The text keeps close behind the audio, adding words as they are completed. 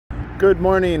Good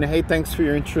morning. Hey, thanks for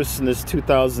your interest in this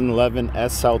 2011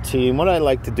 SLT. And what I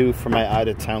like to do for my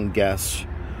out-of-town guests,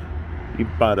 you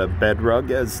bought a bed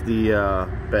rug as the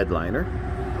bed liner,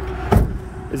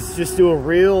 is just do a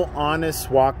real honest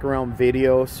walk-around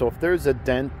video. So if there's a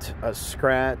dent, a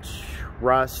scratch,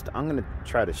 rust, I'm going to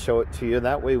try to show it to you.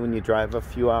 That way when you drive a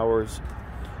few hours,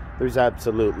 there's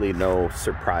absolutely no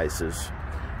surprises.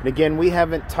 And again, we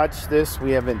haven't touched this,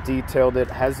 we haven't detailed it,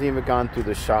 hasn't even gone through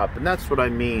the shop, and that's what I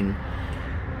mean.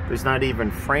 There's not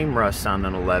even frame rust on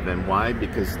an 11. Why?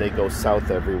 Because they go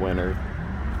south every winter.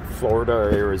 Florida or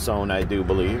Arizona, I do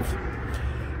believe.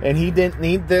 And he didn't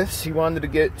need this. He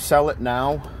wanted to sell it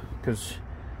now because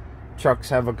trucks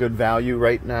have a good value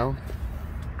right now.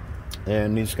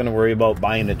 And he's going to worry about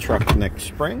buying a truck next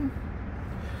spring.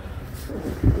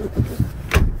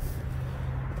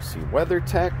 Let's see,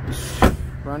 WeatherTech,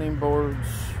 running boards.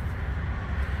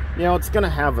 You know, it's going to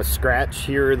have a scratch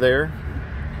here or there.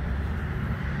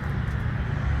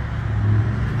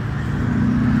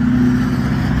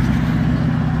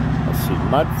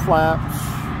 Mud flaps,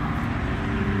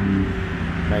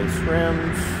 nice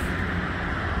rims.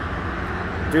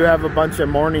 Do have a bunch of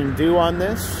morning dew on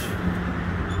this.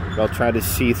 I'll try to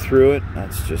see through it.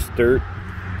 That's just dirt.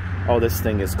 Oh, this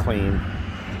thing is clean.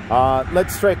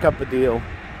 Let's strike up a deal.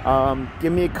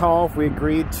 Give me a call if we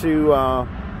agreed to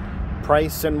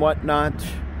price and whatnot.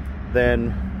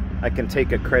 Then I can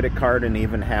take a credit card and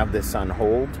even have this on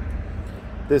hold.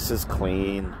 This is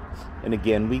clean. And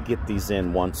again, we get these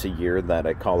in once a year that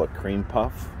I call a cream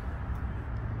puff.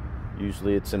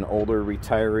 Usually it's an older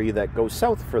retiree that goes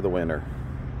south for the winter.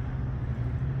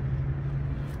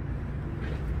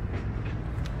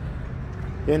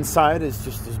 Inside is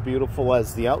just as beautiful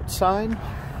as the outside.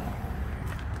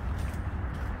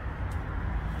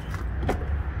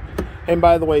 And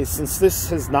by the way, since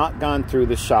this has not gone through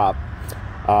the shop,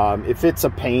 if it's a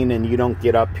pain and you don't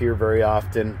get up here very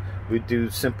often, we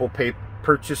do simple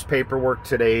purchase paperwork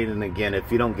today. And again,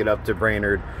 if you don't get up to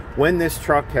Brainerd, when this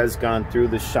truck has gone through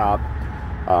the shop,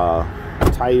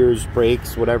 tires,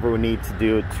 brakes, whatever we need to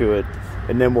do to it,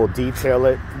 and then we'll detail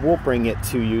it, we'll bring it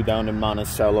to you down in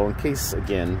Monticello in case,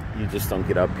 again, you just don't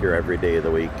get up here every day of the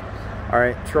week. All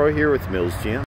right, Troy here with Mills GM.